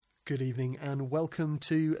Good evening and welcome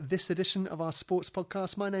to this edition of our sports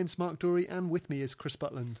podcast. My name's Mark Dorey and with me is Chris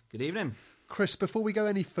Butland. Good evening. Chris, before we go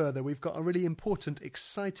any further, we've got a really important,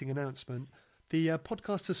 exciting announcement. The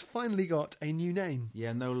podcast has finally got a new name.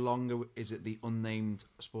 Yeah, no longer is it the Unnamed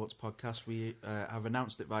Sports Podcast. We have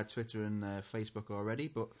announced it via Twitter and Facebook already,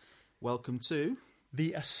 but welcome to...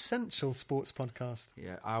 The Essential Sports Podcast.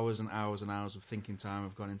 Yeah, hours and hours and hours of thinking time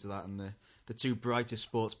have gone into that, and the two brightest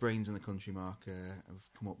sports brains in the country, Mark, have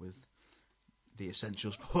come up with the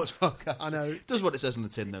Essential Sports Podcast. I know. It does what it says on the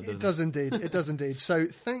tin, though, doesn't it? It does indeed. It does indeed. So,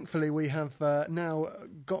 thankfully, we have now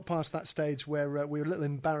got past that stage where we were a little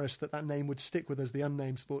embarrassed that name would stick with us, the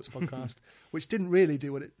Unnamed Sports Podcast, which didn't really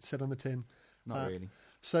do what it said on the tin. Not really.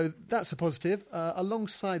 So that's a positive.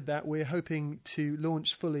 Alongside that, we're hoping to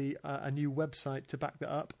launch fully a new website to back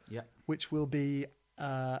that up, which will be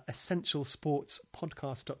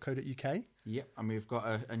essentialsportspodcast.co.uk. Yep, and we've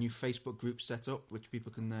got a new Facebook group set up, which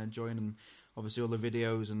people can join, and obviously all the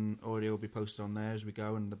videos and audio will be posted on there as we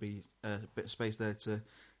go, and there'll be a bit of space there to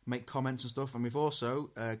make comments and stuff. And we've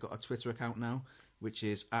also got a Twitter account now, which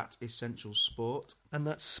is at Essential Sport. And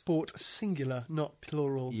that's sport singular, not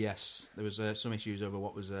plural. Yes, there was some issues over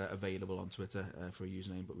what was available on Twitter for a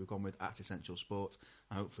username, but we've gone with at Essential Sport.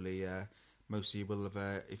 And hopefully most of you will have,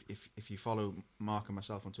 if you follow Mark and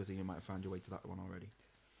myself on Twitter, you might have found your way to that one already.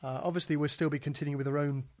 Obviously, we'll still be continuing with our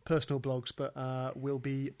own personal blogs, but we'll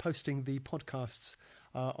be posting the podcasts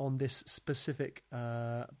on this specific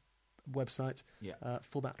website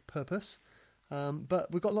for that purpose.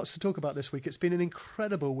 But we've got lots to talk about this week. It's been an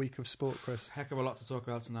incredible week of sport, Chris. Heck of a lot to talk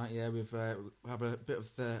about tonight, yeah. We have a bit of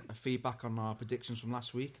feedback on our predictions from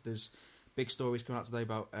last week. There's big stories coming out today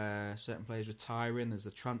about certain players retiring. There's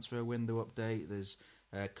a transfer window update. There's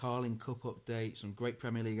Carling Cup update. Some great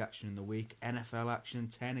Premier League action in the week. NFL action,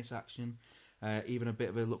 tennis action. Even a bit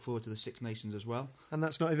of a look forward to the Six Nations as well. And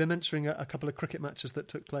that's not even mentioning a couple of cricket matches that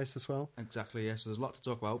took place as well. Exactly, yes. Yeah. So there's a lot to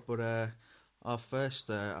talk about, but... Our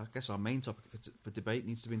first, I guess our main topic for debate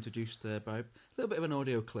needs to be introduced by a little bit of an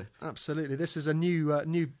audio clip. Absolutely. This is a new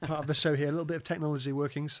part of the show here, a little bit of technology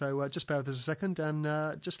working, so just bear with us a second and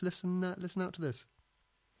just listen out to this.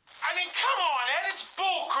 I mean, come on, Ed, it's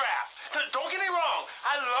bullcrap. Don't get me wrong,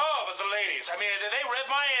 I love the ladies. I mean, they rev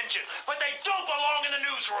my engine, but they don't belong in the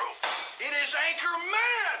newsroom. It is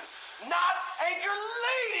anchorman, not anchor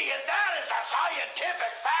lady, and that is a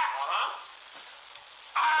scientific fact, huh?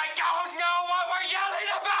 I don't know what we're yelling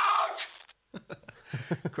about!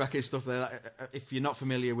 Cracking stuff there. If you're not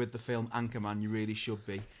familiar with the film Anchorman, you really should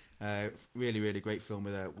be. Really, really great film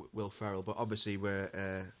with Will Ferrell. But obviously,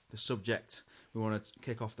 the subject we want to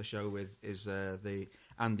kick off the show with is the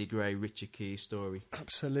Andy Gray, Richard Keys story.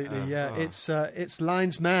 Absolutely, yeah. It's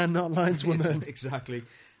linesman, not lineswoman. Exactly.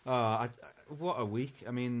 What a week.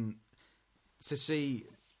 I mean, to see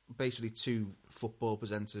basically two football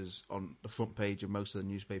presenters on the front page of most of the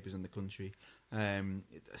newspapers in the country.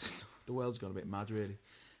 The world's gone a bit mad, really.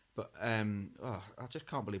 But I just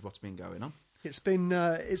can't believe what's been going on. It's been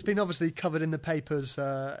obviously covered in the papers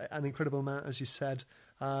an incredible amount, as you said.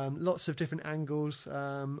 Lots of different angles.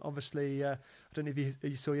 Obviously, I don't know if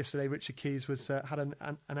you saw yesterday, Richard Keys had an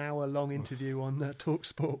hour-long interview on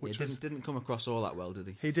TalkSport. Which didn't come across all that well, did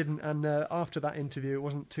he? He didn't, and after that interview, it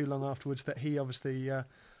wasn't too long afterwards that he obviously...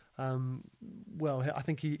 I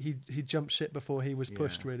think he jumped ship before he was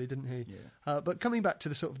pushed, really, didn't he? Yeah. But coming back to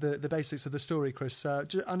the sort of the basics of the story, Chris, I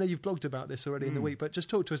know you've blogged about this already in the week, but just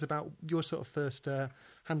talk to us about your sort of first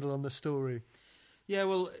handle on the story. Yeah,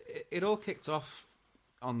 well, it all kicked off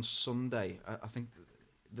on Sunday. I think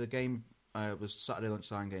the game was Saturday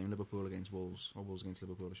lunchtime game, Liverpool against Wolves, or Wolves against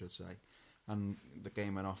Liverpool, I should say. And the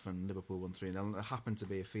game went off and Liverpool won 3-0. There happened to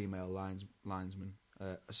be a female linesman,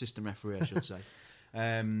 assistant referee, I should say.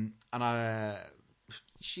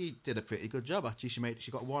 She did a pretty good job, actually. She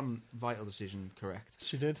got one vital decision correct.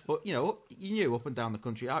 She did. But, you knew up and down the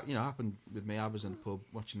country, it happened with me. I was in the pub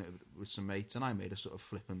watching it with some mates, and I made a sort of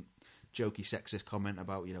flippant, jokey, sexist comment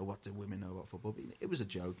about, what do women know about football? But it was a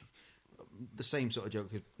joke. The same sort of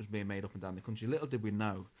joke was being made up and down the country. Little did we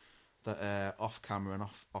know that off camera and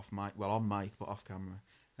off mic, well, on mic, but off camera,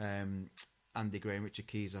 Andy Gray and Richard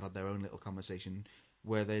Keys had their own little conversation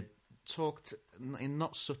where they talked in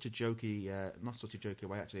not such a jokey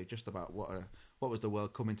way, actually, just about what was the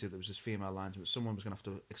world coming to. There was this female linesman, but someone was going to have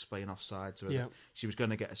to explain offside to her that she was going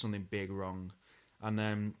to get something big wrong,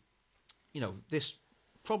 and this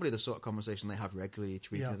probably the sort of conversation they have regularly each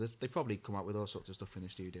week. They probably come out with all sorts of stuff in the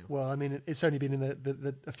studio. Well, I mean, it's only been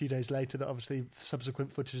in a few days later that obviously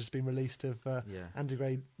subsequent footage has been released of Andy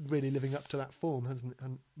Gray really living up to that form, hasn't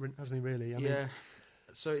he? Really? I mean,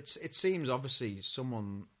 so it seems obviously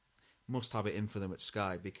someone must have it in for them at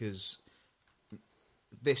Sky, because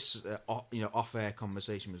this off-air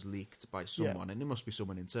conversation was leaked by someone, and it must be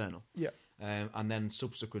someone internal. Yeah. And then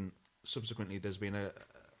subsequently, there's been a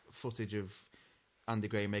footage of Andy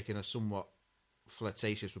Gray making a somewhat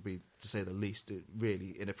flirtatious, would be to say the least,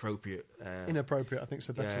 really inappropriate. Inappropriate, I think, is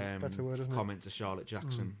a better word, isn't it? Comment to Charlotte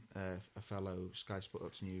Jackson, a fellow Sky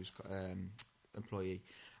Sports News employee,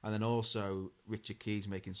 and then also Richard Keys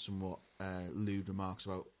making somewhat lewd remarks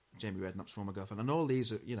about Jamie Redknapp's former girlfriend, and all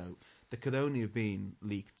these are, they could only have been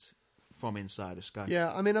leaked from inside of Sky.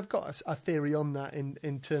 Yeah, I mean, I've got a theory on that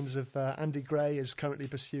in terms of Andy Gray is currently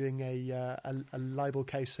pursuing a libel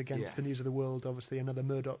case against the News of the World, obviously another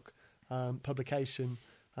Murdoch publication,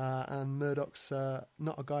 and Murdoch's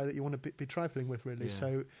not a guy that you want to be trifling with, really. Yeah.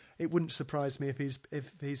 So it wouldn't surprise me if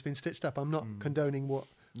he's been stitched up. I'm not condoning what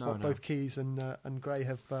both Keys and Gray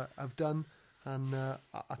have done, and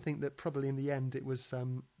I think that probably in the end it was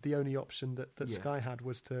the only option that Sky had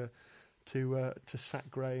was to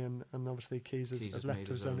sack Gray, and obviously Keys has left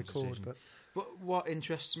to his own accord. But what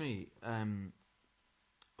interests me,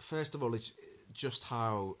 first of all, is just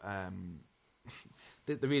how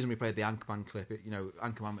the reason we played the Anchorman clip.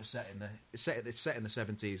 Anchorman was set in the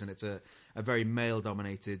 70s, and it's a very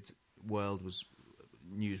male-dominated world. Was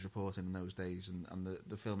news reporting in those days, and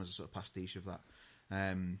the film is a sort of pastiche of that.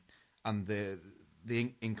 And the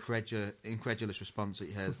incredulous response that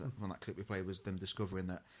you heard from that clip we played was them discovering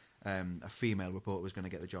that a female reporter was going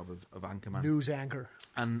to get the job of Anchorman. News anchor.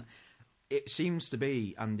 And it seems to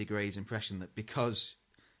be Andy Gray's impression that because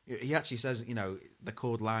he actually says, they're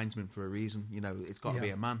called linesmen for a reason, it's got to be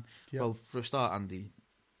a man. Yeah. Well, for a start, Andy,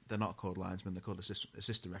 they're not called linesmen, they're called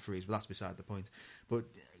assistant referees, but that's beside the point. But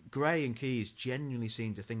Gray and Keys genuinely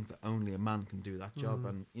seem to think that only a man can do that job.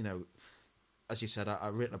 And, as you said,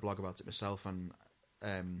 I've written a blog about it myself, and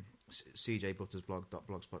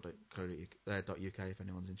cjbuttersblog.blogspot.co.uk if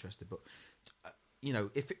anyone's interested. But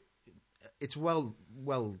if it's well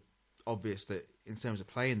obvious that in terms of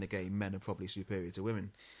playing the game, men are probably superior to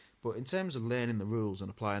women, but in terms of learning the rules and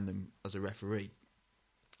applying them as a referee,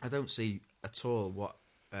 I don't see at all what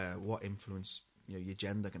influence your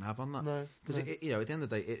gender can have on that. Because at the end of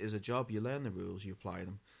the day, it is a job. You learn the rules, you apply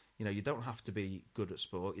them. You don't have to be good at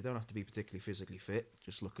sport. You don't have to be particularly physically fit.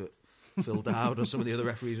 Just look at Phil Dowd or some of the other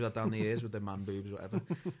referees we had down the years with their man boobs or whatever.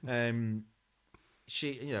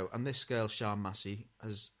 She, and this girl, Sian Massey,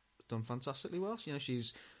 has done fantastically well.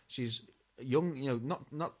 She's young.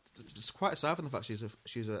 Not it's quite aside from the fact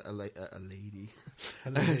she's a lady.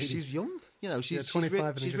 She's young. She's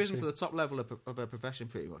 25. She's risen to the top level of her profession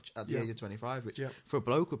pretty much at the age of 25, which for a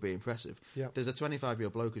bloke would be impressive. Yeah. There's a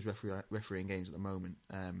 25-year-old bloke who's refereeing games at the moment.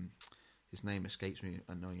 His name escapes me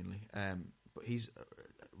annoyingly, but he's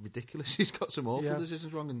ridiculous. He's got some awful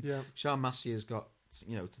decisions wrong, and Sian Massey has got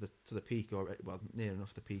to the peak, or near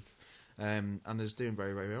enough the peak, and is doing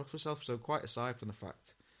very, very well for herself. So quite aside from the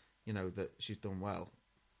fact that she's done well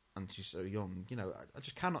and she's so young, I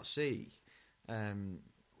just cannot see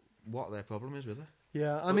what their problem is with her.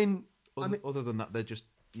 Yeah, other than that, they're just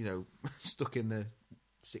stuck in the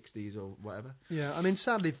 60s or whatever. Yeah, I mean,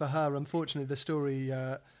 sadly for her, unfortunately, the story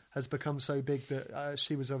has become so big that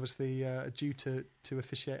she was obviously due to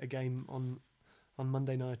officiate a game on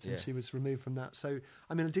Monday night, and she was removed from that. So,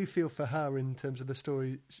 I mean, I do feel for her in terms of the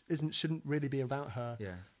story shouldn't really be about her.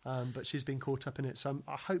 Yeah. But she's been caught up in it. So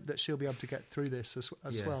I hope that she'll be able to get through this as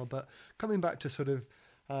well. But coming back to sort of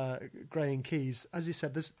Gray and Keys, as you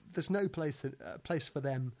said, there's no place for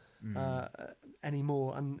them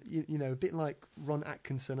anymore. And a bit like Ron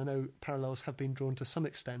Atkinson, I know parallels have been drawn to some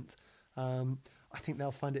extent. I think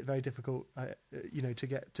they'll find it very difficult,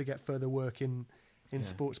 to get further work in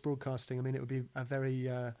sports broadcasting. I mean, it would be a very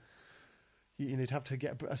you'd have to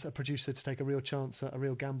get a producer to take a real chance, a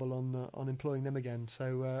real gamble on employing them again.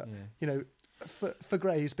 So for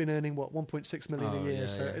Gray, he's been earning 1.6 million a year.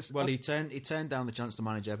 He turned down the chance to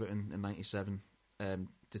manage Everton in '97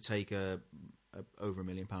 to take over £1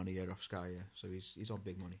 million a year off Sky. Yeah, so he's on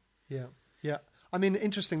big money. Yeah. I mean,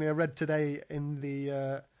 interestingly, I read today in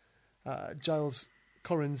the Giles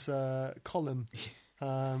Corrins column.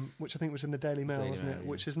 Which I think was in the Daily Mail, wasn't it? Yeah.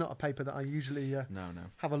 Which is not a paper that I usually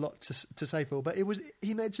have a lot to say for. But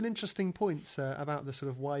he made some interesting points about the sort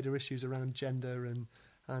of wider issues around gender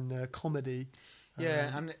and comedy.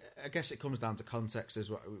 Yeah, and I guess it comes down to context as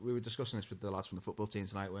well. We were discussing this with the lads from the football team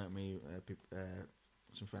tonight, weren't we?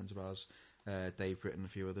 Some friends of ours, Dave Britton, a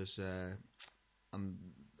few others, and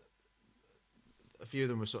a few of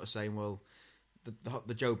them were sort of saying, well,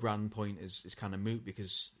 the Joe Brand point is kind of moot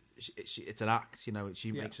because it's an act,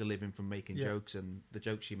 she makes a living from making jokes, and the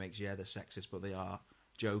jokes she makes, they're sexist, but they are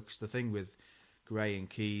jokes. The thing with Gray and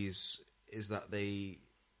Keys is that they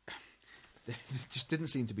just didn't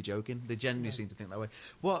seem to be joking. They genuinely seemed to think that way.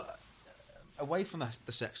 Well, away from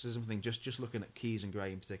the sexism thing, just looking at Keys and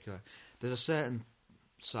Gray in particular, there's a certain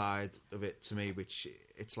side of it to me which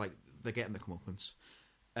it's like they're getting the comeuppance.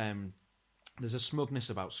 There's a smugness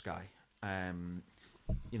about Sky.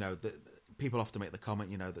 People often make the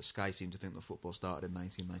comment, that Sky seemed to think that football started in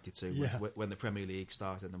 1992 when the Premier League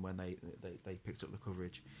started and when they picked up the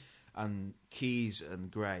coverage. And Keys and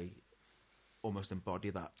Gray almost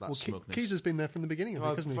embody that smugness. Keys has been there from the beginning,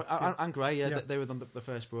 I think, hasn't he? And Gray, they were on the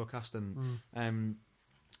first broadcast, and the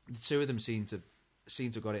two of them seem to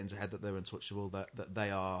have got it into head that they're untouchable, that they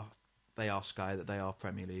are Sky, that they are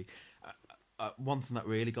Premier League. One thing that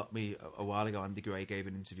really got me a while ago, Andy Gray gave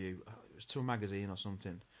an interview, it was to a magazine or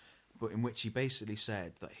something, but in which he basically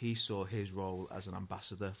said that he saw his role as an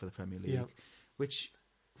ambassador for the Premier League, which,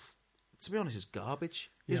 to be honest, is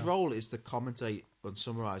garbage. His role is to commentate and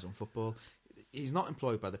summarise on football. He's not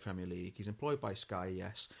employed by the Premier League. He's employed by Sky,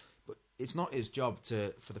 yes, but it's not his job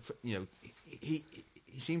he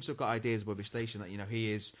seems to have got ideas above his station that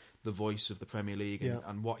he is the voice of the Premier League,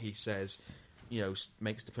 and what he says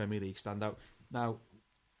makes the Premier League stand out. Now,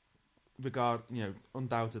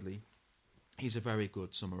 undoubtedly, he's a very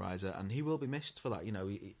good summariser, and he will be missed for that.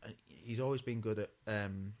 He's always been good at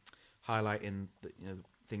highlighting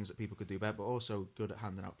things that people could do better, but also good at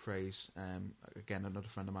handing out praise. Again, another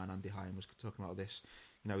friend of mine, Andy Hine, was talking about this.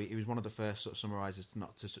 He was one of the first sort of summarisers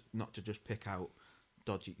not to just pick out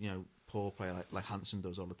dodgy, poor play like Hansen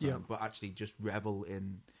does all the time, but actually just revel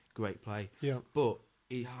in great play. Yeah. But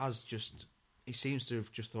he seems to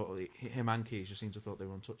have just thought, him and Keys just seems to have thought they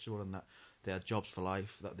were untouchable and that they had jobs for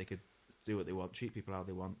life, that they could do what they want, treat people how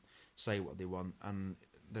they want, say what they want, and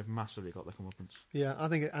they've massively got their comeuppance. Yeah, I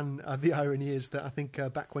think, and the irony is that I think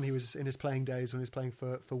back when he was in his playing days, when he was playing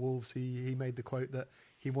for Wolves, he made the quote that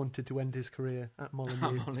he wanted to end his career at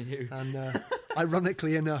Molineux. And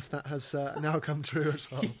ironically enough, that has now come true as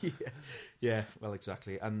well. Yeah, well,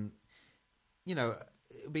 exactly. And, it'll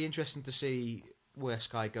be interesting to see where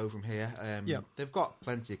Sky go from here. They've got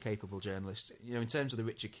plenty of capable journalists. In terms of the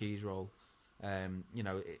Richard Keys role,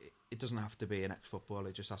 it doesn't have to be an ex-footballer,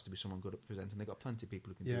 it just has to be someone good at presenting. They've got plenty of people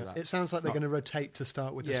who can do that. It sounds like they're going to rotate to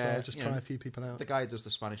start with as well, just try a few people out. The guy who does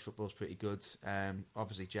the Spanish football's pretty good.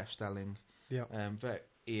 Obviously Jeff Stelling,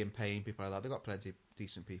 Ian Payne, people like that. They've got plenty of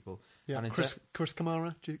decent people. Yeah, and Chris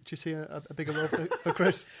Kamara, do you see a bigger role for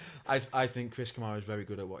Chris? I think Chris Kamara is very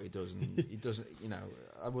good at what he does, and he doesn't,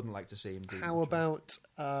 I wouldn't like to see him do. How about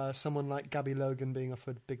someone like Gabby Logan being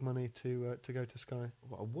offered big money to go to Sky?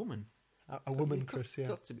 What, a woman? A woman, Chris, You've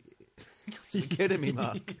got to be kidding me,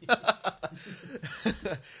 Mark.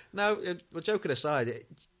 Now, well, joking aside,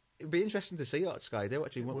 it'd be interesting to see what Sky do,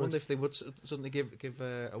 actually. I wonder if they would suddenly give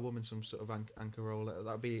a woman some sort of anchor role. That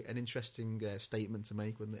would be an interesting statement to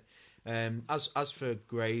make, wouldn't it? As for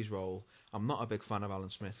Gray's role, I'm not a big fan of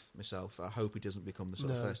Alan Smith myself. I hope he doesn't become the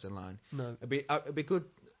sort of first in line. No. It'd be good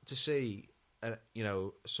to see,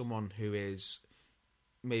 someone who is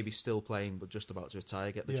maybe still playing but just about to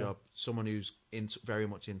retire, get the job. Someone who's very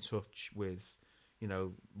much in touch with,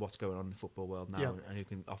 what's going on in the football world now, and who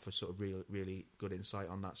can offer sort of really good insight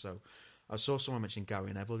on that. So I saw someone mention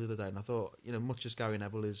Gary Neville the other day, and I thought, much as Gary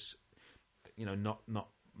Neville is, not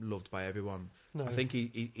loved by everyone, I think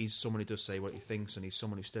he's someone who does say what he thinks, and he's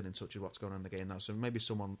someone who's still in touch with what's going on in the game now. So maybe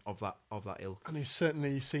someone of that ilk. And he's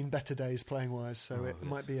certainly seen better days playing wise, so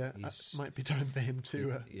might be might be time for him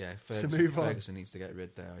to move on. Ferguson needs to get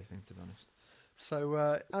rid there, I think, to be honest.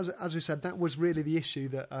 So as we said, that was really the issue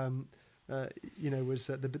that was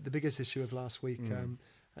the biggest issue of last week.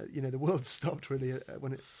 The world stopped really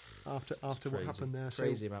after what happened there.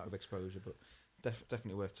 Crazy amount of exposure, but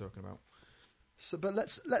definitely worth talking about. So, but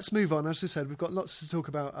let's move on. As I said, we've got lots to talk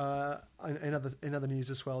about in other news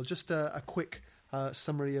as well. Just a quick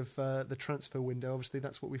summary of the transfer window. Obviously,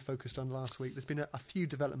 that's what we focused on last week. There's been a few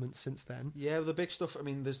developments since then. Yeah, the big stuff. I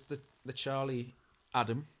mean, there's the Charlie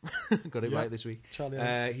Adam, got it right this week. Charlie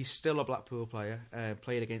Adam. He's still a Blackpool player.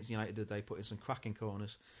 Played against United today, put in some cracking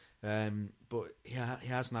corners. But he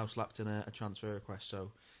has now slapped in a transfer request,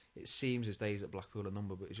 so it seems his days at Blackpool are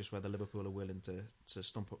numbered, but it's just whether Liverpool are willing to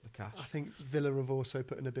stump up the cash. I think Villa have also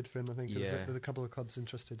put in a bid for him. I think there's a couple of clubs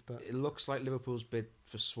interested. But it looks like Liverpool's bid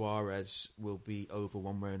for Suarez will be over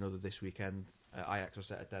one way or another this weekend. Ajax will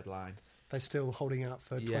set a deadline. They're still holding out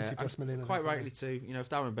for 20+ million. Quite rightly too. If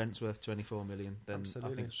Darren Bent's worth 24 million, then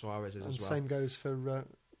absolutely. I think Suarez is as well. Same goes for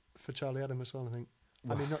Charlie Adam as well, I think.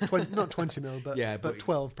 I mean, not 20 mil, but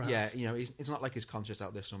 12 perhaps. Yeah, it's not like his contract's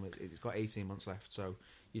out this summer. He's got 18 months left, so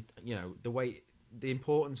the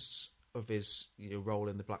importance of his role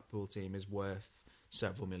in the Blackpool team is worth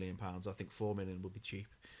several £1 million. I think £4 million would be cheap.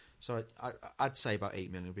 So I'd say about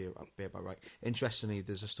 £8 million would be about right. Interestingly,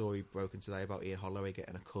 there's a story broken today about Ian Holloway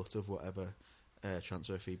getting a cut of whatever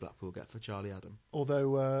transfer fee Blackpool get for Charlie Adam.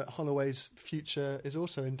 Although Holloway's future is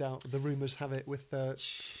also in doubt. The rumours have it with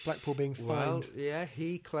Blackpool being fined. Well, yeah,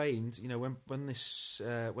 he claimed, when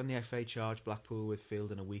the FA charged Blackpool with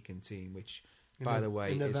fielding a weekend team, which, by the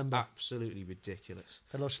way, is absolutely ridiculous.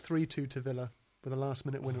 They lost 3-2 to Villa with a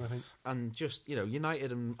last-minute winner, I think. And just,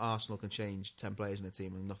 United and Arsenal can change 10 players in a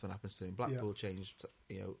team and nothing happens to them. Blackpool changed,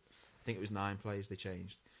 I think it was 9 players they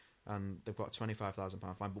changed. And they've got a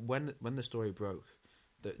 £25,000 fine. But when the story broke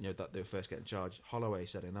that that they were first getting charged, Holloway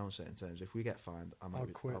said in uncertain terms, "If we get fined, I'll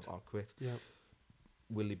quit." Yeah.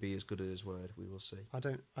 Will he be as good as his word? We will see. I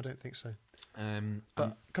don't think so.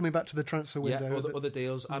 But coming back to the transfer window, other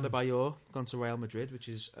deals. Adebayor gone to Real Madrid, which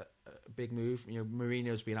is a big move.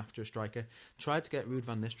 Mourinho's been after a striker. Tried to get Ruud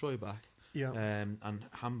van Nistelrooy back. Yeah. And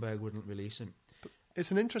Hamburg wouldn't release him. It's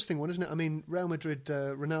an interesting one, isn't it? I mean, Real Madrid,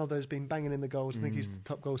 Ronaldo's been banging in the goals. I think he's the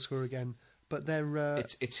top goal scorer again. But they're...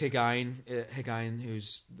 It's Higuain,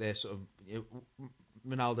 who's their sort of...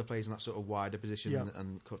 Ronaldo plays in that sort of wider position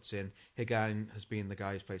and cuts in. Higuain has been the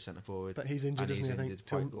guy who's played centre forward. But he's injured, isn't he? I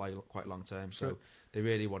think quite long term. So they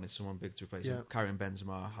really wanted someone big to replace him. Karim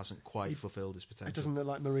Benzema hasn't quite fulfilled his potential. It doesn't look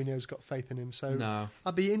like Mourinho's got faith in him. So no.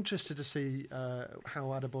 I'd be interested to see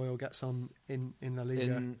how Adebayor gets on in La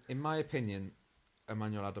Liga. In my opinion,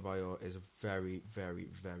 Emmanuel Adebayor is a very, very,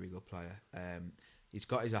 very good player. He's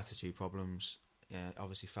got his attitude problems.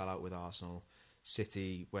 Obviously fell out with Arsenal.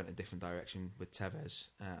 City went a different direction with Tevez,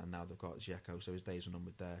 and now they've got Dzeko, so his days are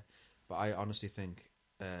numbered there. But I honestly think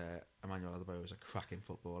Emmanuel Adebayor is a cracking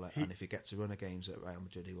footballer, and if he gets to run of games at Real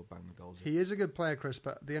Madrid, he will bang the goals in. He is a good player, Chris,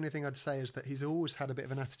 but the only thing I'd say is that he's always had a bit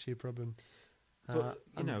of an attitude problem. But,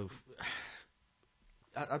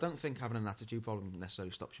 I don't think having an attitude problem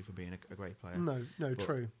necessarily stops you from being a great player. No, but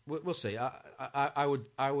true. We'll see. I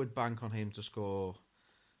would bank on him to score...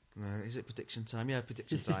 is it prediction time? Yeah,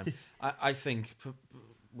 prediction time. I think,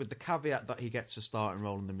 with the caveat that he gets a starting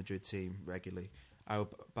role in the Madrid team regularly, I would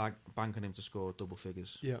bank on him to score double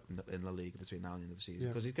figures in La Liga between now and the end of the season,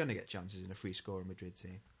 because he's going to get chances in a free scoring Madrid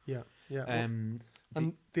team.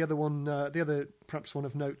 And the other one, the other perhaps one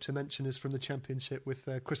of note to mention is from the Championship with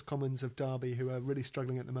Chris Commons of Derby, who are really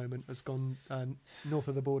struggling at the moment, has gone north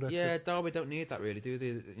of the border. Yeah, Derby don't need that really, do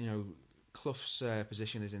they? Clough's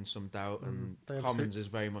position is in some doubt, and Commons is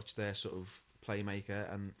very much their sort of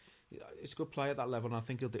playmaker, and it's a good player at that level. And I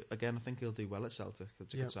think he'll do well at Celtic.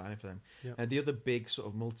 It's a good signing for them. And the other big sort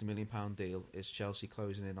of multi-million-pound deal is Chelsea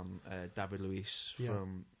closing in on David Luiz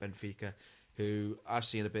from Benfica, who I've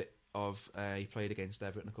seen a bit of. He played against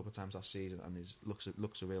Everton a couple of times last season, and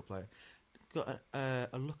looks a real player. Got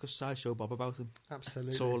a look of Sideshow Bob about him.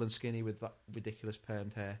 Absolutely, tall and skinny with that ridiculous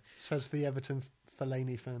permed hair. Says the Everton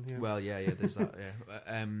Fellaini fan. Yeah. Well, yeah, there's that.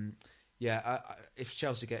 Yeah, if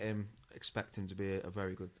Chelsea get him, expect him to be a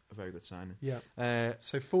very good signing. Yeah.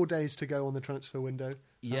 So 4 days to go on the transfer window.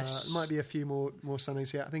 Yes, might be a few more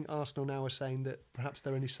signings yet. I think Arsenal now are saying that perhaps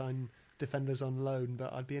they're only signing defenders on loan,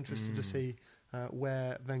 but I'd be interested to see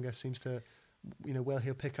where Wenger seems to, where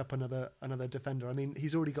he'll pick up another defender. I mean,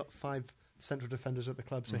 he's already got 5 central defenders at the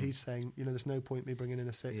club, so he's saying, there's no point me bringing in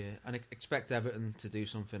a 6th. Yeah, and expect Everton to do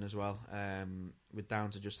something as well. We're down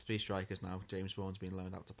to just 3 strikers now. James Bourne's been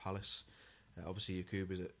loaned out to Palace. Obviously,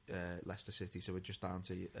 Yakubu's at Leicester City, so we're just down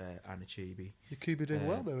to Anichibi. Yakubu doing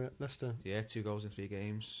well though at Leicester. Yeah, 2 goals in 3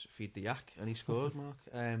 games. Feed the yak, and he scored, Mark.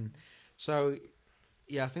 So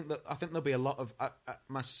yeah, I think there'll be a lot of.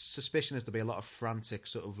 My suspicion is there'll be a lot of frantic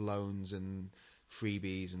sort of loans and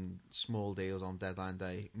freebies and small deals on deadline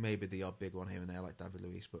day. Maybe the odd big one here and there, like David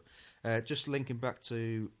Luiz. But just linking back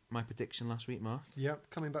to my prediction last week, Mark. Yep,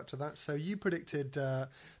 coming back to that. So you predicted that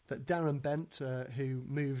Darren Bent, who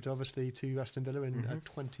moved obviously to Aston Villa in a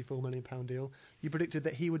 £24 million deal, you predicted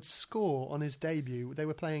that he would score on his debut. They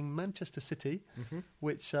were playing Manchester City,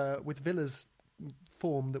 which with Villa's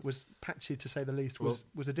form that was patchy to say the least was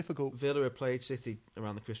a difficult. Villa had played City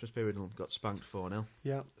around the Christmas period and got spanked 4-0.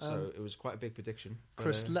 Yeah, so it was quite a big prediction.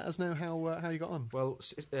 Chris, let us know how you got on. Well,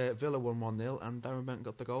 Villa won 1-0 and Darren Bent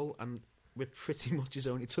got the goal, and with pretty much his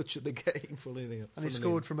only touch of the game. And he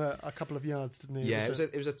scored from a couple of yards, didn't he? Yeah,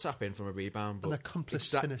 it was a tap in from a rebound, but an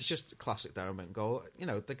accomplished finish. Just a classic Darren Bent goal.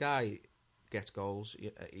 The guy gets goals.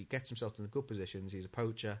 He gets himself in good positions. He's a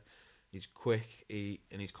poacher. He's quick.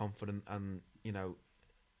 And he's confident, and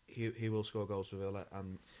he will score goals for Villa,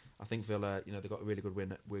 and I think Villa, they got a really good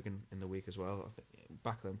win at Wigan in the week as well. I think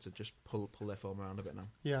back them to just pull their form around a bit now.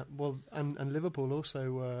 Yeah, well, and Liverpool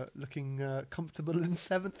also looking comfortable in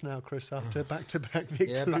 7th now, Chris, after back-to-back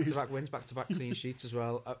victories. Yeah, back-to-back wins, back-to-back clean sheets as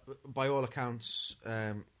well. By all accounts,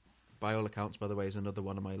 by the way, is another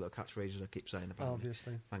one of my little catchphrases I keep saying about.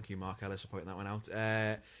 Obviously. Thank you, Mark Ellis, for pointing that one out.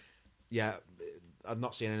 I've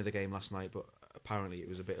not seen any of the game last night, but apparently it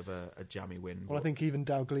was a bit of a jammy win. Well, I think even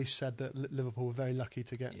Dalglish said that Liverpool were very lucky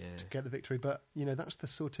to get the victory, but that's the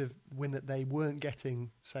sort of win that they weren't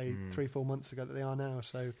getting, say, 3-4 months ago that they are now.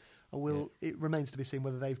 So it remains to be seen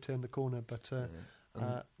whether they've turned the corner, but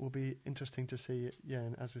will be interesting to see.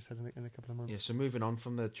 As we said, in a couple of months. Yeah. So moving on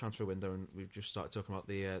from the transfer window, and we've just started talking about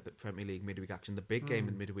the Premier League midweek action, the big game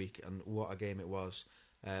in midweek, and what a game it was.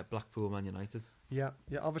 Blackpool Man United. Yeah.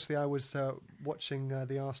 Obviously, I was watching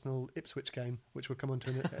the Arsenal Ipswich game, which we'll come on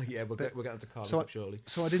to. We'll get onto Carling shortly.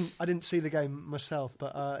 So I didn't see the game myself,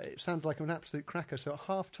 but it sounds like an absolute cracker. So at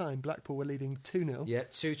half time, Blackpool were leading 2-0. Yeah,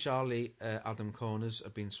 2 Charlie Adam corners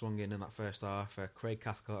have been swung in that first half. Craig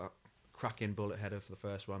Cathcart, cracking bullet header for the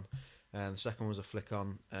first one. The second was a flick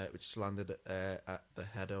on, which landed at the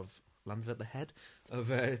head of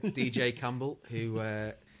DJ Campbell, who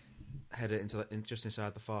headed just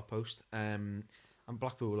inside the far post. And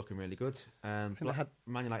Blackpool were looking really good. Man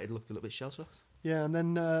United looked a little bit shell-shocked. Yeah, and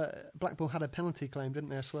then Blackpool had a penalty claim, didn't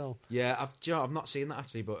they, as well? Yeah, I've not seen that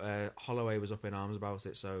actually, but Holloway was up in arms about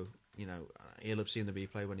it, so he'll have seen the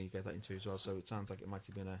replay when he gave that interview as well. So it sounds like it might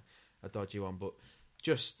have been a dodgy one, but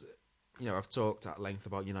just I've talked at length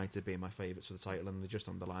about United being my favourites for the title, and they just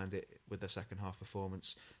underlined it with their second half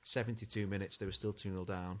performance. 72 minutes, they were still 2-0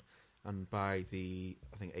 down. And by the,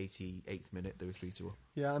 88th minute, they were 3-2 up.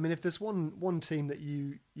 Yeah, I mean, if there's one team that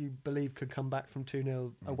you believe could come back from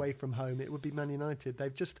 2-0 away from home, it would be Man United.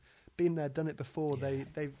 They've just been there, done it before. Yeah.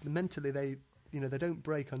 They mentally, they don't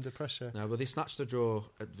break under pressure. No, but they snatched a draw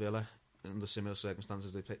at Villa under similar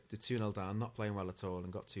circumstances. They 2-0 down, not playing well at all,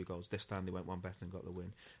 and got 2 goals. This time they went one better and got the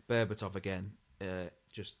win. Berbatov again,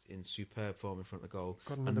 just in superb form in front of goal.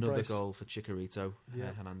 Another goal for Chicharito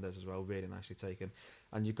Hernandez as well, really nicely taken.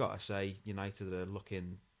 And you've got to say, United are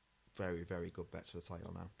looking very, very good bets for the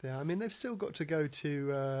title now. Yeah, I mean, they've still got to go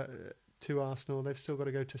to Arsenal. They've still got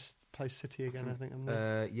to go to play City again, I think.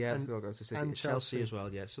 They've got to go to City and Chelsea as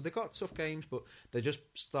well. Yeah, so they've got tough games, but they're just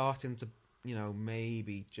starting to,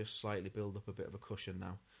 maybe just slightly build up a bit of a cushion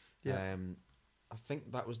now. Yeah. I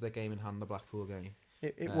think that was their game in hand, the Blackpool game.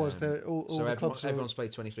 It was. Everyone's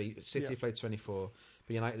played 23. City played 24.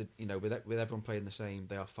 But United, with everyone playing the same,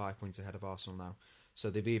 they are 5 points ahead of Arsenal now. So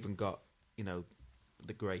they've even got,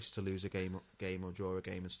 the grace to lose a game or draw a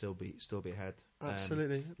game and still be ahead.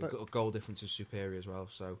 Absolutely. The goal difference is superior as well.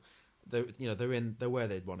 So they're where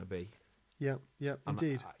they'd want to be. Yeah,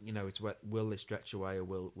 indeed. It's will they stretch away or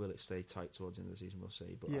will it stay tight towards the end of the season? We'll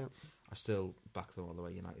see. But I still back them all the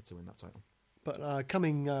way, United, to win that title. But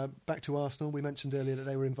coming back to Arsenal, we mentioned earlier that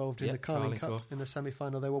they were involved in the Carling Cup in the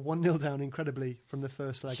semi-final. They were 1-0 down incredibly from the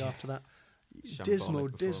first leg after that.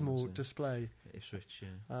 Dismal display. Ipswich,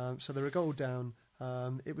 so they're a goal down.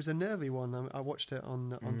 It was a nervy one. I watched it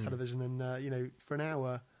on television, and for an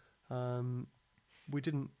hour, we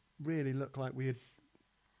didn't really look like we had.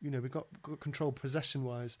 We got control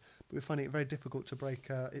possession-wise, but we're finding it very difficult to break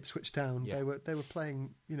Ipswich down. Yeah. They were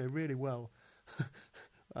playing, really well.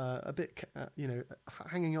 A bit,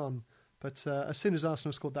 hanging on. But as soon as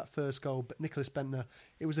Arsenal scored that first goal, but Nicholas Bentner,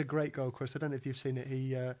 it was a great goal, Chris. I don't know if you've seen it.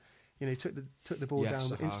 He, took the ball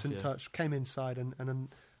down, instant touch, came inside and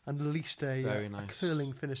unleashed a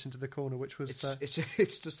curling finish into the corner, which was.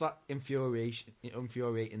 It's just that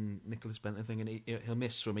infuriating Nicholas Bentner thing, and he'll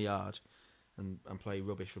miss from a yard and play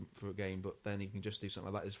rubbish for a game, but then he can just do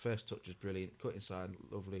something like that. His first touch was brilliant, cut inside,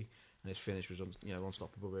 lovely. And his finish was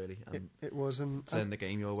unstoppable, really. And it was. And turned the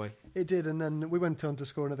game your way. It did, and then we went on to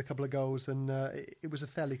score another couple of goals, and it was a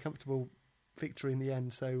fairly comfortable victory in the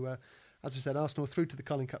end. So, as we said, Arsenal through to the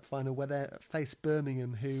Carling Cup final, where they faced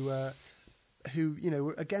Birmingham, who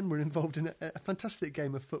again were involved in a fantastic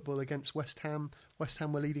game of football against West Ham. West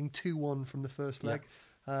Ham were leading 2-1 from the first leg.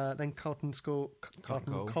 Then Carlton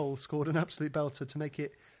Cole scored an absolute belter to make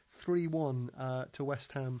it 3-1 to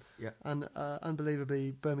West Ham, and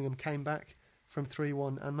unbelievably Birmingham came back from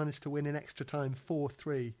 3-1 and managed to win in extra time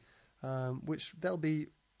 4-3, which they'll be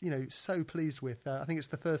so pleased with. I think it's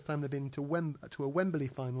the first time they've been to a Wembley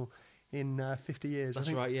final in 50 years.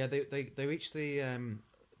 That's right. Yeah, they reached the.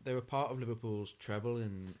 They were part of Liverpool's treble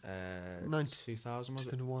in 2000. Was it?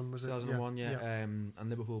 2001, was it? 2001. Yeah. And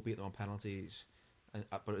Liverpool beat them on penalties,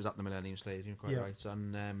 but it was at the Millennium Stadium. Quite right.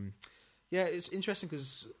 And it's interesting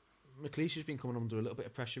because McLeish has been coming under a little bit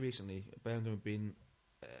of pressure recently. Birmingham have been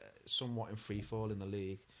somewhat in free fall in the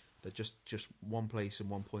league. They're just one place and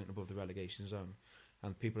 1 point above the relegation zone,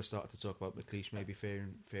 and people have started to talk about McLeish maybe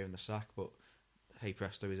fearing the sack, but hey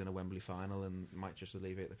presto, he's in a Wembley final and might just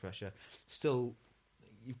alleviate the pressure. Still,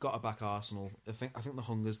 you've got to back Arsenal. I think the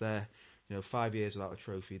hunger's there. 5 years without a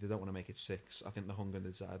trophy, they don't want to make it 6. I think the hunger and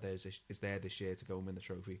the desire there is there this year to go and win the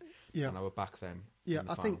trophy. Yeah, and I would back them. Yeah,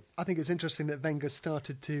 I think it's interesting that Wenger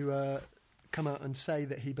started to come out and say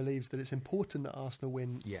that he believes that it's important that Arsenal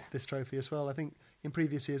win this trophy as well. I think in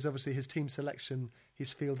previous years, obviously, his team selection,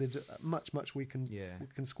 he's fielded much weakened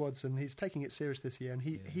squads, and he's taking it serious this year. And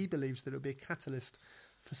he believes that it'll be a catalyst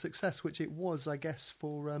for success, which it was, I guess,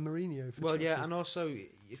 for Mourinho. For Chelsea. And also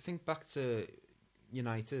you think back to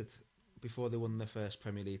United before they won their first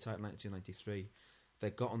Premier League title in 1993.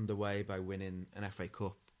 They got underway by winning an FA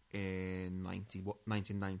Cup in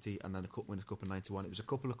 1990 and then a Cup Winners' Cup in 91. It was a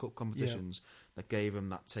couple of cup competitions that gave them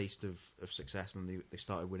that taste of success, and they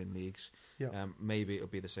started winning leagues. Maybe it'll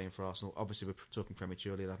be the same for Arsenal. Obviously, we're talking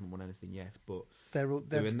prematurely. They haven't won anything yet, but they're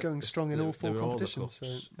going strong in all 4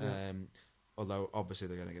 competitions. Although obviously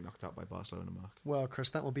they're going to get knocked out by Barcelona, Mark. Well,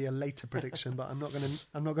 Chris, that will be a later prediction, but I'm not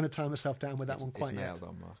going to tie myself down with that one quite yet. It's nailed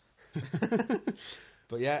on, Mark.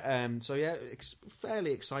 But it's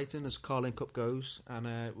fairly exciting as Carling Cup goes, and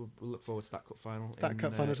we'll look forward to that cup final. That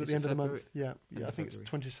cup final is at the end of the month. Yeah, I think it's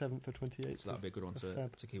 27th or 28th. So that'll be a good one to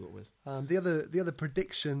keep up with. The other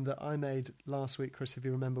prediction that I made last week, Chris, if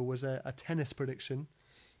you remember, was a tennis prediction.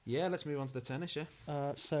 Yeah, let's move on to the tennis.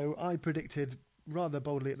 So I predicted rather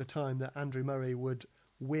boldly at the time that Andrew Murray would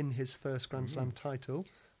win his first Grand Slam title.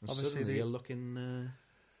 And obviously, you're looking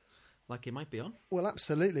like it might be on. Well,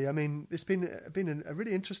 absolutely. I mean, it's been a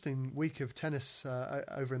really interesting week of tennis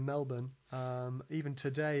over in Melbourne. Even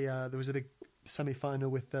today, there was a big semi-final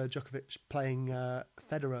with Djokovic playing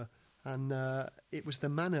Federer, and it was the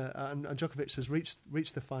manner. And Djokovic has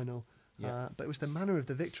reached the final, but it was the manner of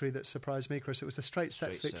the victory that surprised me, Chris. It was a straight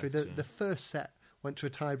sets victory. The first set went to a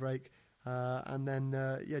tiebreak, and then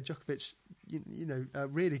Djokovic,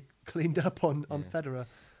 really cleaned up on Federer,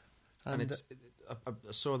 and it's. I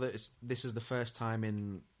saw that this is the first time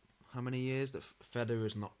in how many years that Federer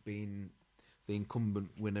has not been the incumbent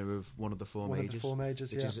winner of one of the four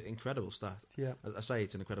majors, which is an incredible stat. Yeah, I say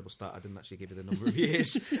it's an incredible stat. I didn't actually give you the number of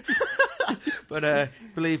years, but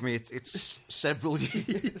believe me, it's several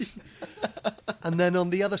years. And then on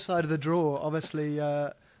the other side of the draw, obviously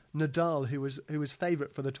Nadal, who was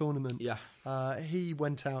favourite for the tournament, he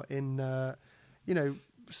went out in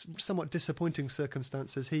somewhat disappointing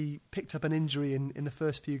circumstances. He picked up an injury in the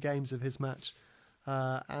first few games of his match,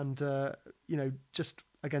 and just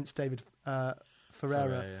against David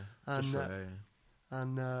Ferreira,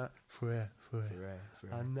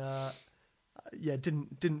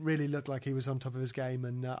 didn't really look like he was on top of his game.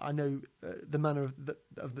 And I know the manner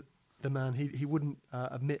of the man, he wouldn't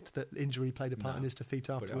admit that injury played a part in his defeat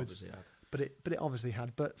afterwards. But it obviously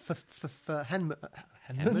had. But for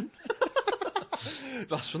Henman.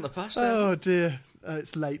 Blast from the past. Oh dear,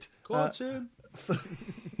 it's late. Go on, Tim.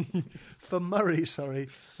 For Murray,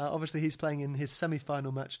 obviously he's playing in his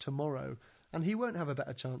semi-final match tomorrow, and he won't have a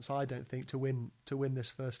better chance, I don't think, to win this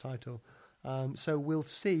first title. So we'll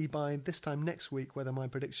see by this time next week whether my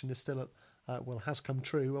prediction is still has come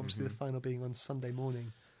true. Obviously, the final being on Sunday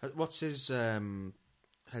morning. What's his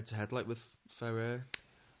head-to-head like with Ferrer?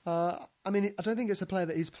 I don't think it's a player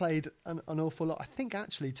that he's played an awful lot. I think,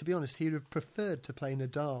 actually, to be honest, he would have preferred to play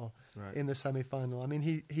Nadal in the semi-final. I mean,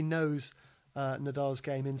 he knows Nadal's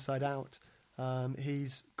game inside out.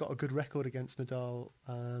 He's got a good record against Nadal.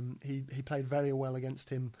 He played very well against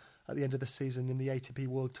him at the end of the season in the ATP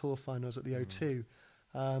World Tour finals at the O2.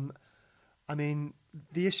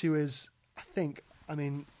 The issue is,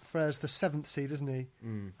 Frere's the 7th seed, isn't he?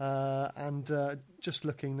 And just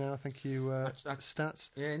looking now, thank you, stats.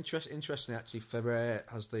 Yeah, interestingly, actually, Ferrer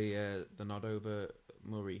has the nod over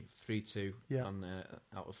Murray 3-2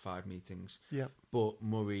 out of 5 meetings. Yeah. But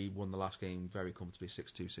Murray won the last game very comfortably,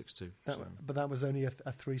 6-2, 6-2. But that was only a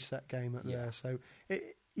 3-set game there. So,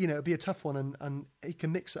 it'd be a tough one, and he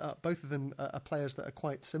can mix it up. Both of them are players that are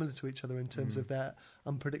quite similar to each other in terms of their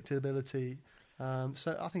unpredictability.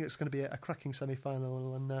 So I think it's going to be a cracking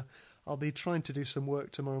semi-final, and I'll be trying to do some work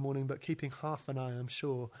tomorrow morning, but keeping half an eye, I'm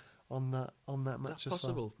sure, on that match as well. Is that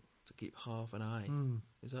possible to keep half an eye?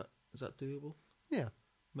 Is that doable? Yeah.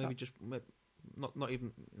 Maybe just not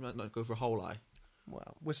go for a whole eye.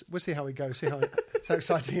 Well, we'll see how it goes. See how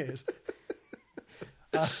exciting it is.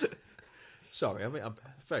 Sorry, I'm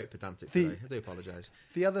very pedantic today. I do apologise.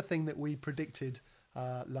 The other thing that we predicted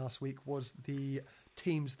last week was the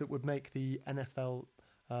teams that would make the NFL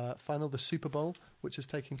final, the Super Bowl, which is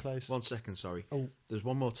taking place. 1 second, sorry. Oh. There's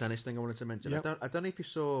one more tennis thing I wanted to mention. Yep. I don't know if you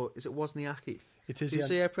saw. Is it Wozniacki? It is. Did you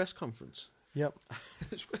see her press conference? Yep.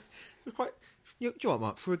 It was quite. Do you know what,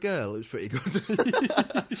 Mark? For a girl, it was pretty good.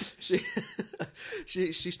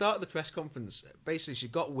 She started the press conference. Basically, she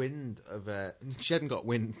got wind of. She hadn't got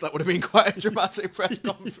wind. That would have been quite a dramatic press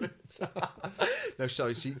conference. No,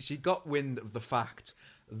 sorry. She got wind of the fact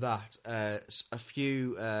that a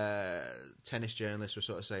few tennis journalists were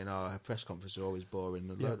sort of saying, "Oh, her press conferences are always boring."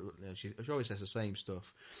 And she always says the same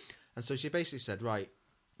stuff. And so she basically said, "Right,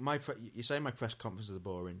 you say my press conferences are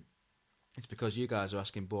boring. It's because you guys are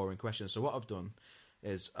asking boring questions. So what I've done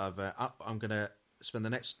is I'm going to spend the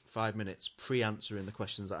next 5 minutes pre-answering the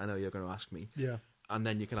questions that I know you're going to ask me. Yeah. And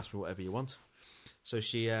then you can ask me whatever you want." So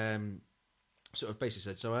she sort of basically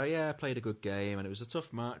said, "So I played a good game and it was a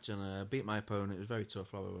tough match and I beat my opponent. It was very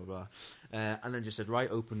tough, blah, blah, blah, blah." And then just said, "Right,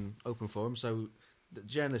 open forum." So the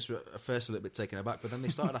journalists were at first a little bit taken aback, but then they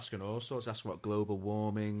started asking all sorts, asking about global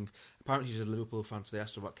warming. Apparently she's a Liverpool fan, so they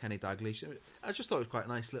asked her about Kenny Dalglish. I just thought it was quite a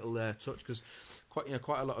nice little touch, because quite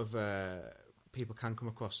a lot of people can come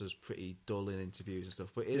across as pretty dull in interviews and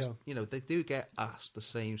stuff, but it is, they do get asked the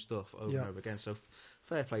same stuff over and over again, so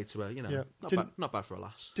fair play to her, not bad for a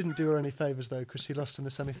lass. Didn't do her any favours though, because she lost in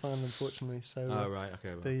the semi-final, unfortunately. So right,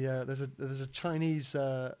 okay. Well. There's a Chinese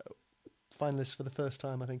finalist for the first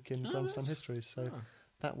time, I think, in Grand Slam history. So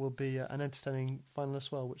that will be an entertaining final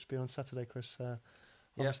as well, which will be on Saturday, Chris.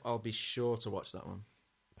 I'll be sure to watch that one.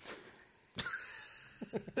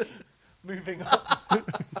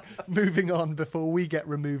 Moving on before we get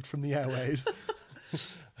removed from the airways.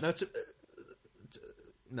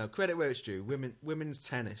 No, credit where it's due. Women's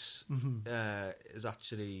tennis is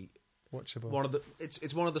actually watchable.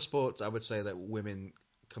 It's one of the sports I would say that women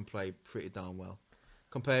can play pretty darn well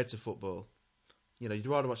compared to football. You'd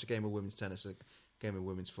rather watch a game of women's tennis than a game of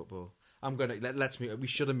women's football. We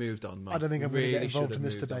should have moved on, Mike. I don't think I'm really going to get involved in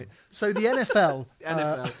this debate. On. So the NFL,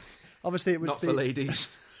 NFL, obviously it was not for ladies.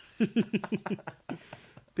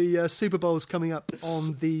 The Super Bowl's coming up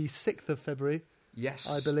on the 6th of February. Yes,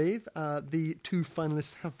 I believe the two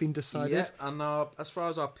finalists have been decided. Yeah, and as far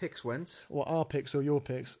as our picks went, or our picks or your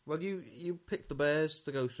picks. Well, you picked the Bears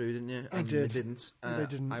to go through, didn't you? I did. They didn't. They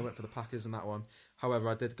didn't. I went for the Packers in that one. However,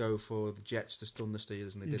 I did go for the Jets to stun the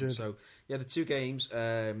Steelers, and they didn't. Did. So yeah, the two games.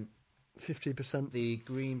 50%. The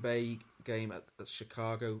Green Bay game at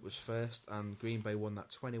Chicago was first, and Green Bay won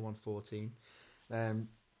that 21-14.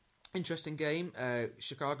 Interesting game.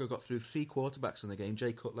 Chicago got through three quarterbacks in the game.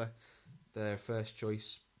 Jay Cutler, their first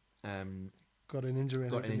choice, got an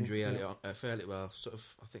injury early on, fairly well. Sort of,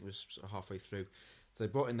 I think it was sort of halfway through. So they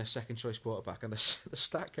brought in their second choice quarterback, and the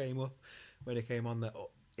stat came up when he came on that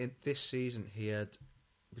in this season he had,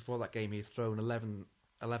 before that game, he had thrown 11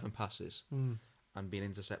 passes and been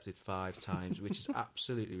intercepted 5 times, which is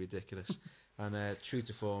absolutely ridiculous. And true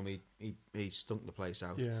to form, he stunk the place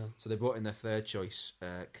out. Yeah. So they brought in their third choice,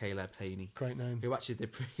 Caleb Haney. Great name. Who actually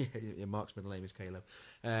did pretty... Mark's middle name is Caleb.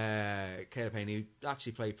 Caleb Haney, who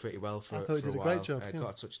actually played pretty well for a while. I thought he did a great job.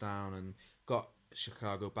 Got a touchdown and got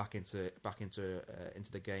Chicago back into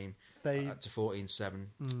the game to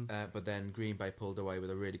 14-7. But then Green Bay pulled away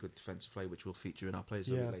with a really good defensive play, which will feature in our plays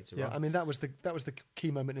later on. Yeah, I mean that was the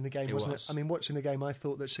key moment in the game, wasn't it? I mean, watching the game, I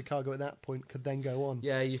thought that Chicago at that point could then go on.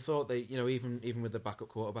 Yeah, you thought they, even with the backup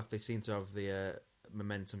quarterback, they seemed to have the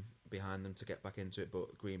momentum behind them to get back into it.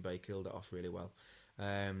 But Green Bay killed it off really well.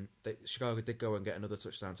 Chicago did go and get another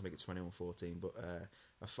touchdown to make it 21-14, but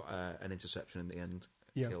an interception in the end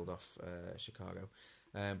killed off Chicago.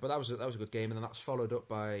 But that was a good game, and then that was followed up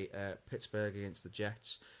by Pittsburgh against the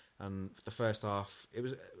Jets. And for the first half, it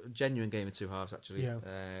was a genuine game of two halves, actually. Yeah.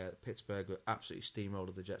 Pittsburgh absolutely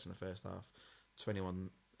steamrolled the Jets in the first half, 21-0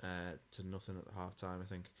 at the half time, I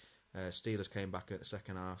think. Steelers came back at the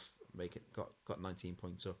second half, got 19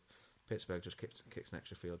 points up. Pittsburgh just kicks an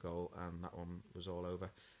extra field goal, and that one was all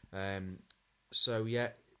over. So yeah,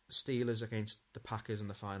 Steelers against the Packers in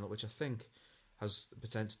the final, which I think has the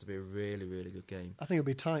potential to be a really, really good game. I think it'll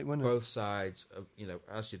be tight, won't it? Both sides,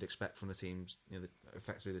 as you'd expect from the teams,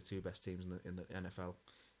 effectively the two best teams in the NFL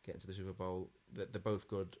getting to the Super Bowl. They're both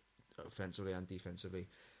good offensively and defensively.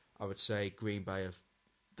 I would say Green Bay have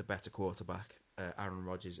the better quarterback. Aaron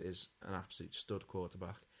Rodgers is an absolute stud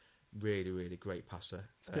quarterback. Really, really great passer.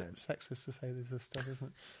 It's a bit sexist to say this stuff, isn't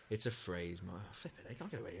it? It's a phrase, man. Flip it, they can't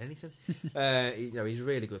get away with anything. He's a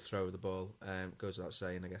really good thrower of the ball. Goes without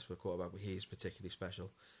saying, I guess, for a quarterback, but he is particularly special.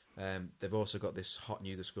 They've also got this hot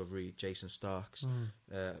new discovery, Jason Starks,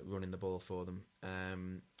 running the ball for them.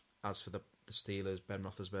 As for the Steelers, Ben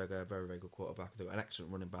Roethlisberger, a very, very good quarterback. They've got an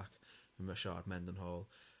excellent running back, Rashard Mendenhall.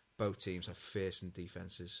 both teams have fearsome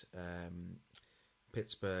defences.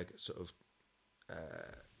 Pittsburgh sort of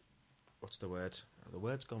what's the word? The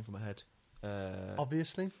word's gone from my head.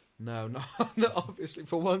 Obviously? No, not obviously.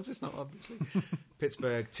 For once, it's not obviously.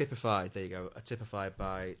 Pittsburgh typified. There you go. Typified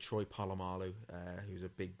by Troy Polamalu, who's a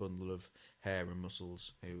big bundle of hair and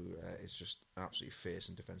muscles, who is just an absolutely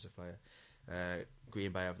fearsome defensive player.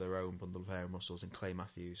 Green Bay have their own bundle of hair and muscles, and Clay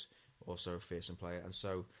Matthews, also a fearsome player. And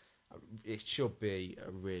so it should be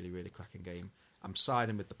a really, really cracking game. I'm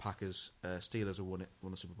siding with the Packers. Steelers have won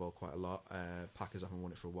the Super Bowl quite a lot. Packers haven't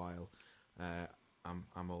won it for a while. I'm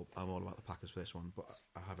all about the Packers for this one, but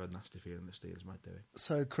I have a nasty feeling the Steelers might do it.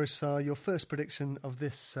 So, Chris, your first prediction of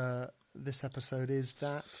this episode is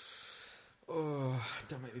that? Oh,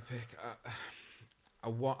 don't make me pick.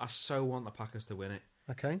 I so want the Packers to win it.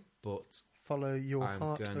 Okay. But follow your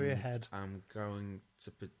heart or your head. I'm going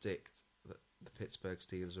to predict that the Pittsburgh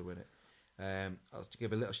Steelers will win it. I'll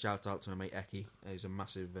give a little shout out to my mate Eki. He's a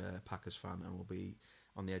massive Packers fan and will be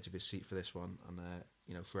on the edge of his seat for this one.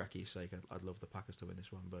 And for Eki's sake, I'd love the Packers to win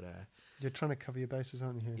this one. But you're trying to cover your bases,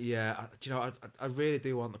 aren't you? Here? Yeah, I really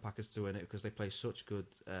do want the Packers to win it because they play such good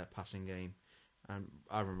passing game. And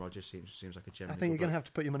Aaron Rodgers seems like a genuine. I think you're going to have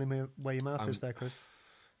to put your money where your mouth is there, Chris.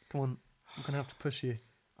 Come on, I'm going to have to push you.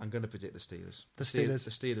 I'm going to predict the Steelers. The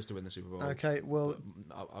Steelers to win the Super Bowl. Okay, well,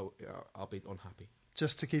 I'll be unhappy.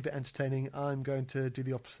 Just to keep it entertaining, I'm going to do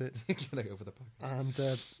the opposite. You're going to go for the Packers.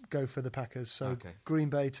 And go for the Packers. So okay. Green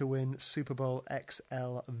Bay to win Super Bowl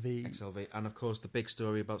XLV. XLV. And of course, the big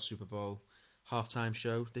story about Super Bowl halftime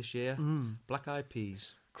show this year, Black Eyed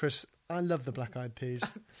Peas. Chris, I love the Black Eyed Peas.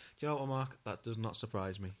 Do you know what, Mark? That does not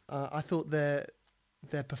surprise me. I thought their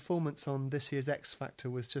performance on this year's X Factor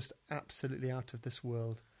was just absolutely out of this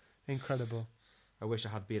world. Incredible. I wish I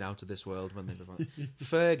had been out of this world when they performed.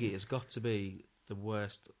 Fergie has got to be the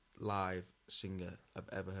worst live singer I've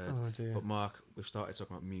ever heard. Oh dear. But Mark, we've started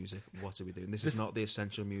talking about music. What are we doing? This is not the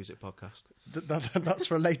Essential Music podcast. That's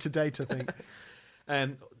for a later date, I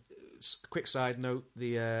think. Quick side note,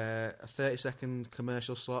 the 30-second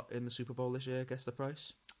commercial slot in the Super Bowl this year, guess the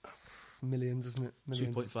price? Millions, isn't it?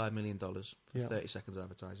 Millions. $2.5 million for 30 seconds of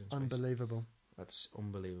advertising space. Unbelievable. That's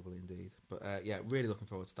unbelievable indeed. But really looking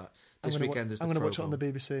forward to that. This weekend is the I'm going to watch it Pro on the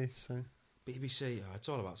Bowl. BBC. So BBC, it's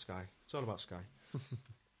all about Sky. It's all about Sky.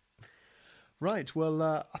 Right, well,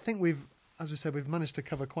 I think as we said, we've managed to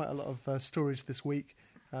cover quite a lot of stories this week.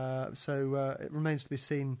 So it remains to be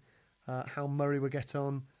seen how Murray will get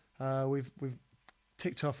on. We've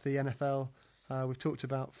ticked off the NFL. We've talked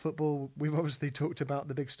about football. We've obviously talked about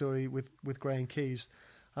the big story with Gray and Keys.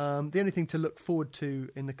 The only thing to look forward to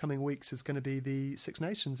in the coming weeks is going to be the Six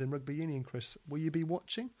Nations in rugby union, Chris. Will you be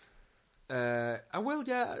watching? I will,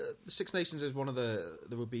 yeah. The Six Nations is one of the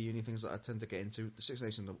rugby union things that I tend to get into. The Six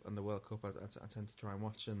Nations and the World Cup I tend to try and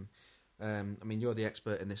watch. And you're the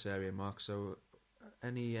expert in this area, Mark, so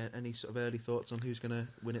any sort of early thoughts on who's going to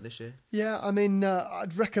win it this year? Yeah,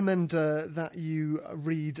 I'd recommend that you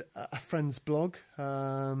read a friend's blog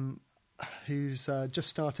who's just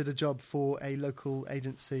started a job for a local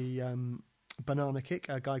agency, Banana Kick,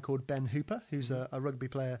 a guy called Ben Hooper, who's a rugby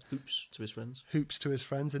player. Hoops to his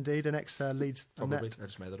friends, indeed, an ex-Leeds Probably, Met. I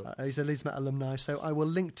just made that up. He's a Leeds Met alumni, so I will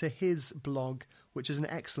link to his blog, which is an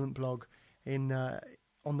excellent blog,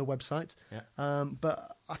 on the website. Yeah.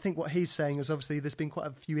 But I think what he's saying is obviously there's been quite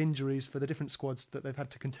a few injuries for the different squads that they've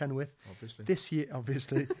had to contend with. Obviously.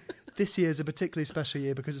 This year is a particularly special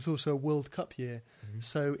year because it's also a World Cup year. Mm-hmm.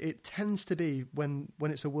 So it tends to be when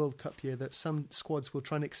it's a World Cup year that some squads will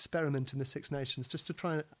try and experiment in the Six Nations just to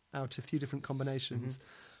try out a few different combinations.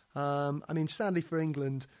 Mm-hmm. Sadly for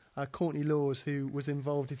England, Courtney Laws, who was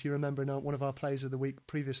involved, if you remember, in one of our plays of the week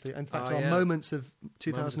previously. In fact, our Moments of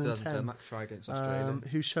 2010, that try against Australia,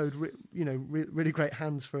 who showed really great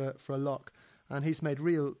hands for a lock. And he's made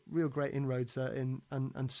real great inroads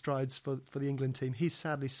and strides for the England team. He's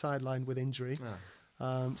sadly sidelined with injury,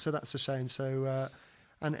 so that's a shame. So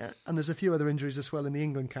and there's a few other injuries as well in the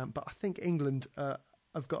England camp. But I think England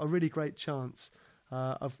have got a really great chance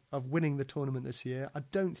of winning the tournament this year. I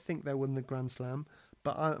don't think they'll win the Grand Slam,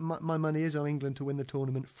 but my money is on England to win the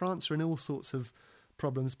tournament. France are in all sorts of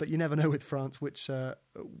problems, but you never know with France which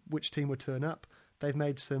team will turn up. They've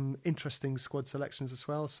made some interesting squad selections as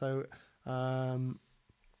well. So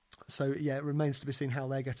it remains to be seen how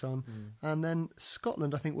they get on. And then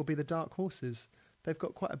Scotland, I think, will be the dark horses. They've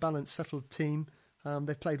got quite a balanced, settled team.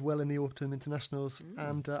 They've played well in the autumn internationals,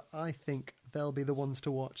 and I think they'll be the ones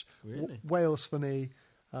to watch. Really? Wales, for me,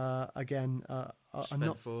 again, are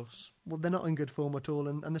not. Force. Well, they're not in good form at all,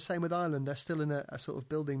 and the same with Ireland. They're still in a sort of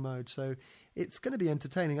building mode, so it's going to be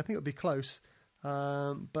entertaining. I think it'll be close,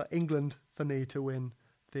 but England, for me, to win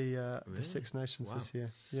the Really? Six Nations Wow. this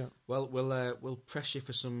year. Yeah. Well, we'll press you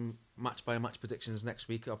for some match by match predictions next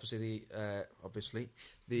week. Obviously,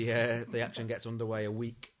 the action gets underway a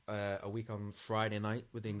week on Friday night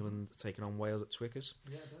with England taking on Wales at Twickers.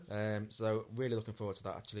 Yeah, it does. So really looking forward to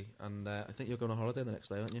that actually. And I think you're going on holiday the next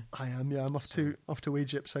day, aren't you? I am. Yeah, I'm off to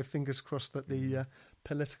Egypt. So fingers crossed that the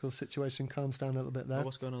political situation calms down a little bit there. Oh,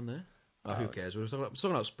 what's going on there? Oh, who cares? We're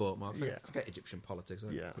talking about sport, Mark. Yeah. Forget Egyptian politics.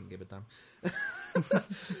 I Yeah. couldn't give a damn.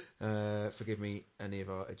 Forgive me, any of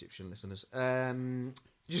our Egyptian listeners.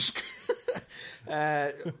 Just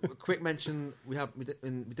quick mention: we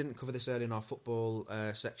didn't cover this earlier in our football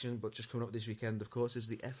section, but just coming up this weekend, of course, is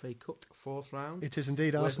the FA Cup 4th round. It is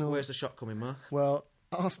indeed. Arsenal. Where's the shot coming, Mark? Well,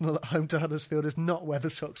 Arsenal at home to Huddersfield is not where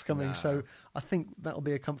the shock's coming, No. so I think that'll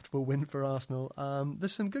be a comfortable win for Arsenal.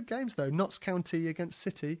 There's some good games though. Notts County against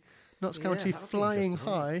City. Notts County that'll be flying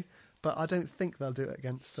interesting, high, but I don't think they'll do it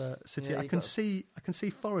against City. Yeah, I can see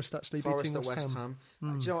Forest actually Forest beating at West Ham.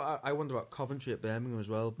 Do you know what, I wonder about Coventry at Birmingham as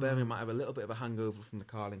well. Birmingham might have a little bit of a hangover from the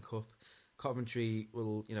Carling Cup. Coventry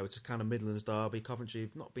will, it's a kind of Midlands derby. Coventry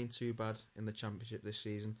have not been too bad in the Championship this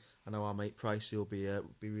season. I know our mate Pricey will be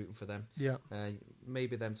rooting for them. Yeah.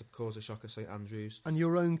 Maybe them to cause a shock at St Andrews. And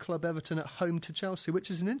your own club Everton at home to Chelsea, which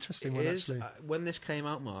is an interesting one actually. When this came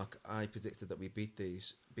out, Mark, I predicted that we beat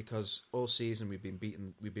these because all season we've been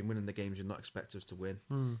winning the games you'd not expect us to win,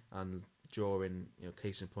 and drawing,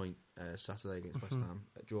 case in point, Saturday against West Ham,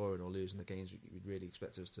 drawing or losing the games you'd really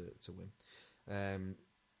expect us to win.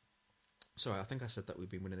 Sorry, I think I said that we've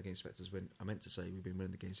been winning the games expect us to win. I meant to say we've been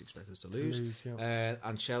winning the games expect us to lose. Yeah.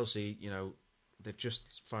 And Chelsea, they've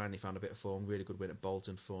just finally found a bit of form. Really good win at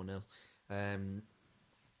Bolton, 4-0.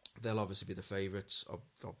 They'll obviously be the favourites,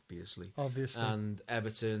 obviously. And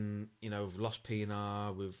Everton, we've lost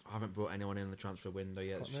Pienaar. We haven't brought anyone in the transfer window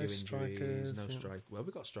yet. Got There's a few injuries. strikers, Strike. Well,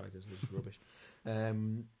 we've got strikers. This is rubbish.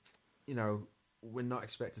 We're not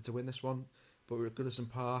expected to win this one, but we're at Goodison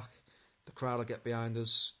Park. The crowd will get behind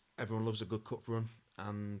us. Everyone loves a good cup run,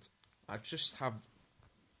 and I just have.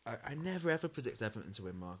 I never ever predict Everton to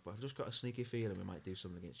win, Mark, but I've just got a sneaky feeling we might do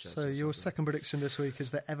something against Chelsea. So your second prediction this week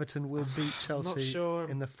is that Everton will beat Chelsea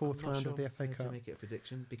in the fourth round of the FA Cup. To make it a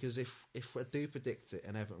prediction, because if I do predict it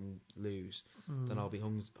and Everton lose, then I'll be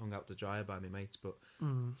hung out to dry by my mates. But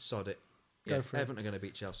sod it. Yeah, Everton are going to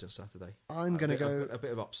beat Chelsea on Saturday. I'm going to go... A bit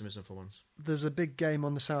of optimism for once. There's a big game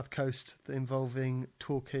on the south coast involving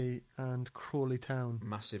Torquay and Crawley Town.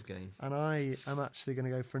 Massive game. And I am actually going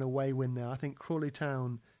to go for an away win there. I think Crawley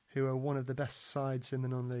Town, who are one of the best sides in the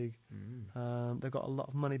non-league, they've got a lot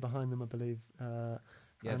of money behind them, I believe. Yeah,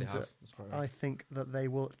 they have. I think that they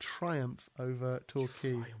will triumph over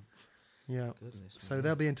Torquay. Yeah. Goodness, so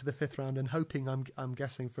they'll be into the fifth round and hoping, I'm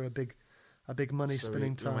guessing, for a big money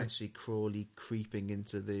spinning tie. We might see Crawley creeping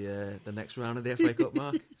into the next round of the FA Cup,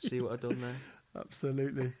 Mark. See what I've done there?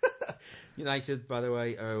 Absolutely. United, by the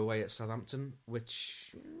way, are away at Southampton,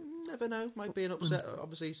 which, never know, might be an upset.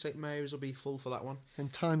 Obviously, St Mary's will be full for that one. In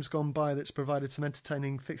times gone by, that's provided some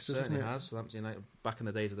entertaining fixtures, certainly hasn't it? Has. Southampton United, back in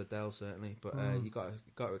the days of the Dell, certainly. But you got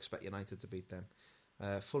to expect United to beat them.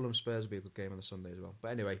 Fulham Spurs will be a good game on the Sunday as well. But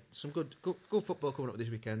anyway, some good football coming up this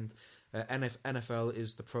weekend. NFL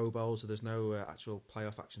is the Pro Bowl, so there's no actual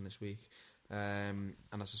playoff action this week. And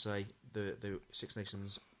as I say, the Six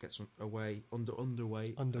Nations gets underway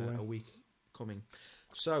a week coming.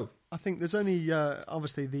 So I think there's only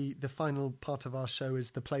obviously the final part of our show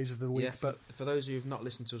is the plays of the week. Yeah, but for those who've not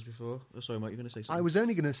listened to us before, sorry, Mike, you're going to say something. I was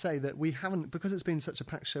only going to say that we haven't, because it's been such a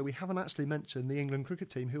packed show, we haven't actually mentioned the England cricket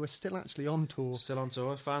team, who are still actually on tour. Still on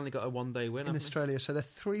tour. Finally got a one-day win in Australia. So they're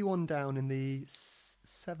 3-1 down in the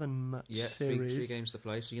 7-match series. Three games to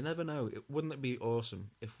play. So you never know. Wouldn't it be awesome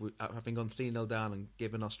if we, having gone 3-0 down and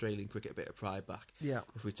given Australian cricket a bit of pride back? Yeah.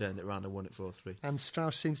 If we turned it around and won it 4-3. And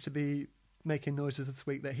Strauss seems to be making noises this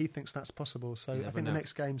week that he thinks that's possible. So I think the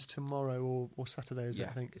next game's tomorrow or Saturday, I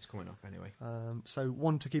think. It's coming up anyway. So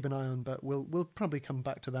one to keep an eye on, but we'll probably come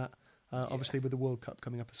back to that. Obviously with the World Cup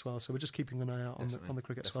coming up as well. So we're just keeping an eye out on the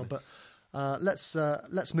cricket as well. But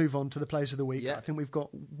let's move on to the players of the week. Yeah. I think we've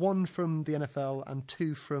got one from the NFL and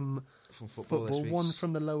two from football, one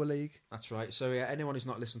from the lower league. That's right. So anyone who's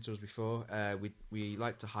not listened to us before, we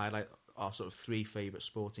like to highlight our sort of three favourite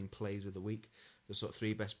sporting plays of the week. The sort of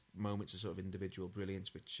three best moments of sort of individual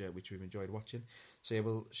brilliance which we've enjoyed watching.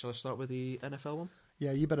 So shall I start with the NFL one?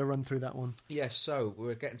 Yeah, you better run through that one. Yes, so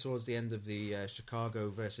we're getting towards the end of the Chicago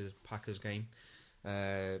versus Packers game.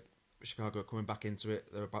 Chicago coming back into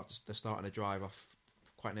it. They're starting a drive off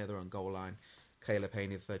quite near their own goal line. Caleb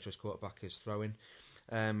Haney, the third choice quarterback, is throwing.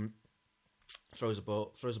 Throws a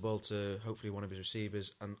ball to hopefully one of his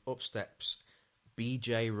receivers, and up steps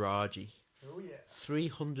B.J. Raji. Oh yeah.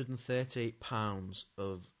 338 pounds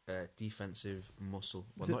of defensive muscle.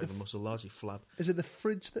 Well, not even muscle, largely flab. Is it the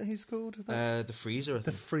fridge that he's called? Is that? The freezer, I think.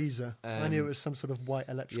 The freezer. I knew it was some sort of white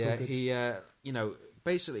electrical goods. He,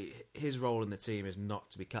 basically his role in the team is not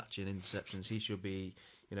to be catching interceptions. He should be,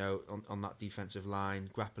 on that defensive line,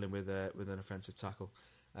 grappling with an offensive tackle.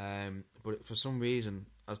 But for some reason,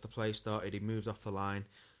 as the play started, he moved off the line,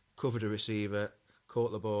 covered a receiver,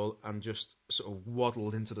 caught the ball, and just sort of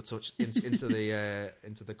waddled into the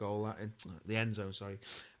into the goal, the end zone. Sorry,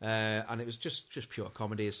 and it was just pure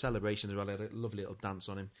comedy. His celebration as well. He had a lovely little dance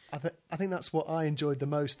on him. I think that's what I enjoyed the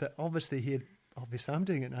most. That obviously I'm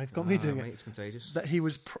doing it now. You've got me doing mate, it. It's contagious. That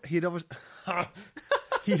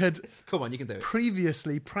he had Come on, you can do it.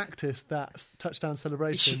 Previously practiced that touchdown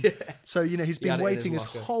celebration. Yeah. So, he's been waiting his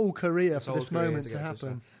whole career for this moment to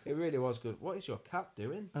happen. It really was good. What is your cat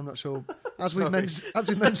doing? I'm not sure. As we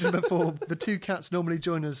mentioned before, the two cats normally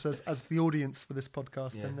join us as the audience for this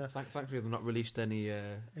podcast. Yeah. And thankfully, they've not released any.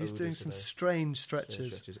 He's doing some strange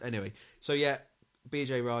stretches. Anyway, so yeah,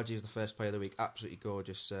 BJ Raji is the first player of the week. Absolutely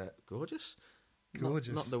gorgeous. Gorgeous?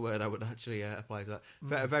 Not the word I would actually apply to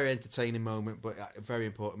that. A very entertaining moment, but a very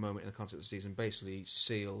important moment in the context of the season. Basically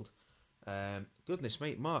sealed. Goodness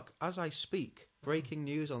mate, Mark, as I speak, breaking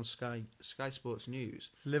news on Sky Sports News.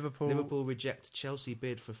 Liverpool reject Chelsea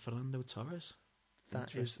bid for Fernando Torres.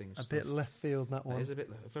 That is a bit left field, that one. That is a bit.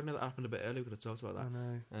 If only that happened a bit earlier, we could have talked about that. I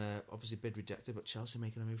know. Obviously, bid rejected, but Chelsea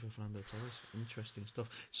making a move for Fernando Torres. Interesting stuff.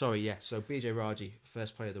 Sorry, yeah. So BJ Raji,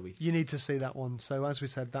 first player of the week. You need to see that one. So as we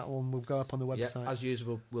said, that one will go up on the website. Yeah, as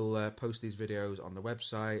usual, we'll post these videos on the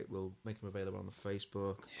website. We'll make them available on the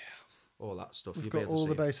Facebook. Yeah, all that stuff. We've got all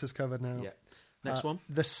the bases covered now. Yeah. Next one.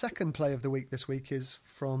 The second play of the week this week is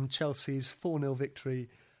from Chelsea's 4-0 victory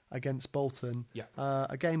against Bolton. Yeah.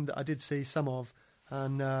 A game that I did see some of.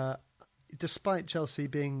 And despite Chelsea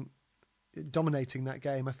dominating that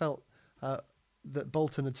game, I felt that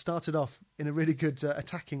Bolton had started off in a really good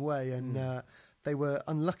attacking way, and they were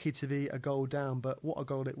unlucky to be a goal down, but what a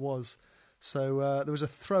goal it was. So there was a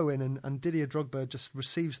throw-in, and Didier Drogba just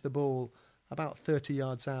receives the ball about 30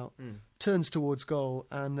 yards out, turns towards goal,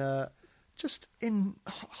 and just in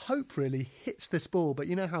hope, really, hits this ball. But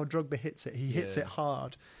you know how Drogba hits it? He hits it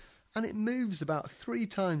hard. And it moves about 3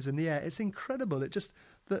 times in the air. It's incredible. It just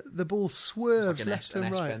the ball swerves like left and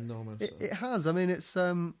right. Almost, it has. I mean, it's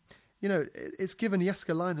it's given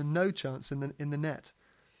Jaskalainen no chance in the net.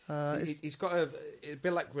 He's got a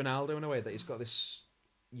bit like Ronaldo in a way, that he's got this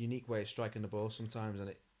unique way of striking the ball sometimes, and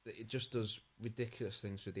it just does ridiculous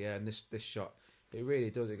things with the air. And this shot, it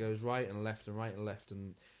really does. It goes right and left and right and left.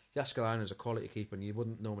 And Jaskalainen is a quality keeper, and you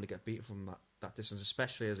wouldn't normally get beat from that distance,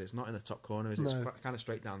 especially as it's not in the top corner. It's kind of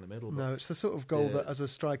straight down the middle. No, it's the sort of goal that, as a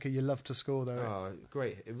striker, you love to score, though. Oh,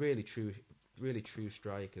 great! Really true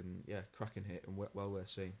strike, and cracking hit, and well worth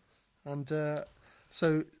seeing. And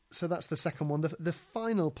so that's the second one. The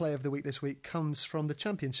final play of the week this week comes from the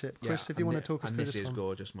Championship. Chris, if you want to talk us through this one. This is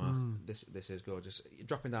gorgeous, Mark. This is gorgeous.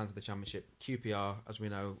 Dropping down to the Championship, QPR, as we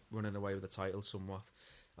know, running away with the title somewhat,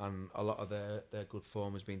 and a lot of their good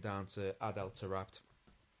form has been down to Adel Tarabt,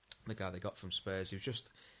 the guy they got from Spurs.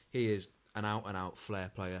 He is an out-and-out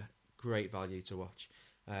flair player, great value to watch.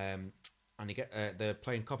 And they're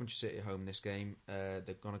playing Coventry City at home in this game.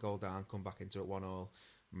 They're going to go down, come back into it 1-1.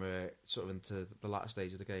 We're sort of into the latter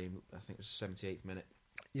stage of the game. I think it was the 78th minute.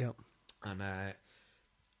 Yeah. And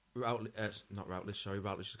Routledge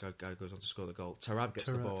goes on to score the goal. Tarab gets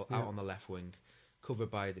the ball out on the left wing,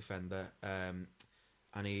 covered by a defender, and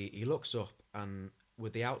he looks up, and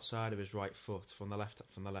with the outside of his right foot from the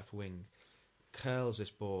left wing, curls this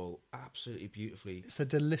ball absolutely beautifully. It's a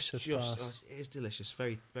delicious pass. It is delicious,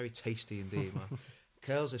 very very tasty indeed, man.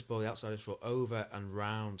 Curls this ball, the outside of his foot, over and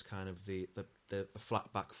round kind of the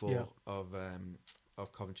flat back four of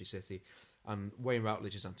Coventry City, and Wayne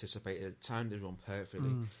Routledge has anticipated, timed his run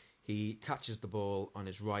perfectly. He catches the ball on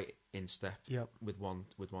his right instep with one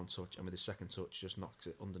touch, and with his second touch just knocks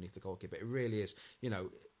it underneath the goalkeeper. It really is,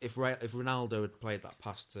 if Ronaldo had played that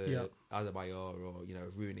pass to Adebayor, or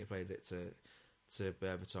if Rooney had played it to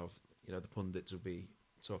Berbatov, the pundits would be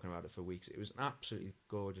talking about it for weeks. It was an absolutely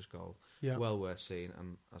gorgeous goal, well worth seeing,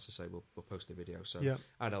 and as I say, we'll post the video. So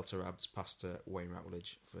Adel Tarab's pass to Wayne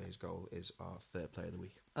Routledge for his goal is our third player of the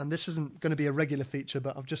week. And this isn't going to be a regular feature,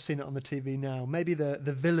 but I've just seen it on the TV now. Maybe the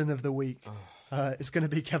villain of the week is going to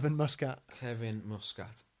be Kevin Muscat. Kevin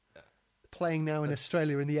Muscat. Playing now in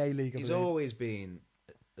Australia in the A-League, He's always been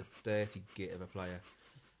a dirty git of a player.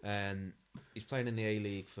 He's playing in the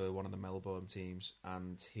A-League for one of the Melbourne teams,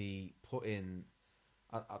 and he put in...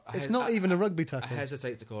 It's not even a rugby tackle. I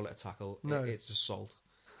hesitate to call it a tackle. No. It's assault.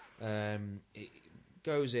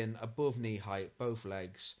 goes in above knee height, both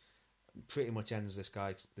legs, pretty much ends this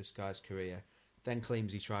guy's career. Then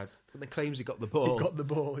claims he got the ball. He got the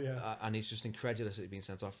ball, yeah. And he's just incredulous that he's been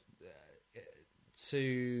sent off.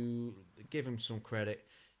 To give him some credit,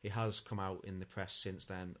 he has come out in the press since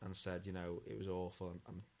then and said, it was awful.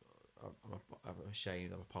 I'm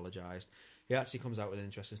ashamed. I've apologised. He actually comes out with an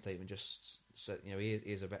interesting statement. Just said, he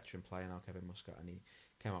is a veteran player now, Kevin Muscat, and he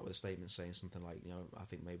came out with a statement saying something like, I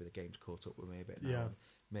think maybe the game's caught up with me a bit now. Yeah. And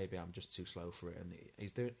maybe I'm just too slow for it. And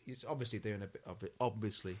he's obviously doing a bit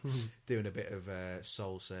doing a bit of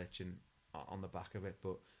soul searching on the back of it,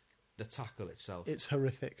 but the tackle itself, it's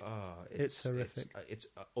horrific. It's horrific. It's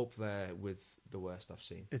up there with the worst I've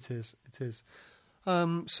seen. It is.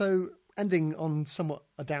 So ending on somewhat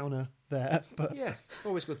a downer there, but yeah,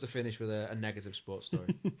 always good to finish with a negative sports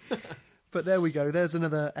story. But there we go. There's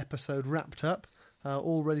another episode wrapped up,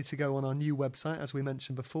 all ready to go on our new website. As we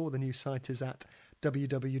mentioned before, the new site is at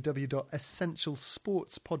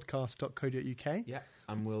www.essentialsportspodcast.co.uk. Yeah,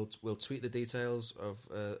 and we'll tweet the details of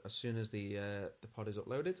as soon as the pod is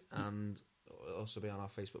uploaded, and it'll also be on our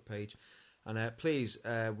Facebook page. And please,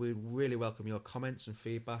 we really welcome your comments and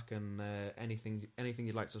feedback, and anything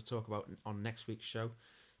you'd like to talk about on next week's show.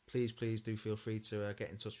 Please do feel free to get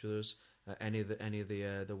in touch with us. Any of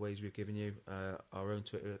the ways we've given you, our own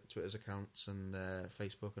Twitter's accounts and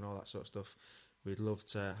Facebook and all that sort of stuff. We'd love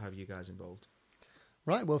to have you guys involved.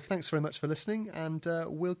 Right, well, thanks very much for listening, and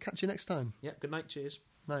we'll catch you next time. Yeah, good night, cheers.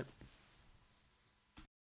 Night.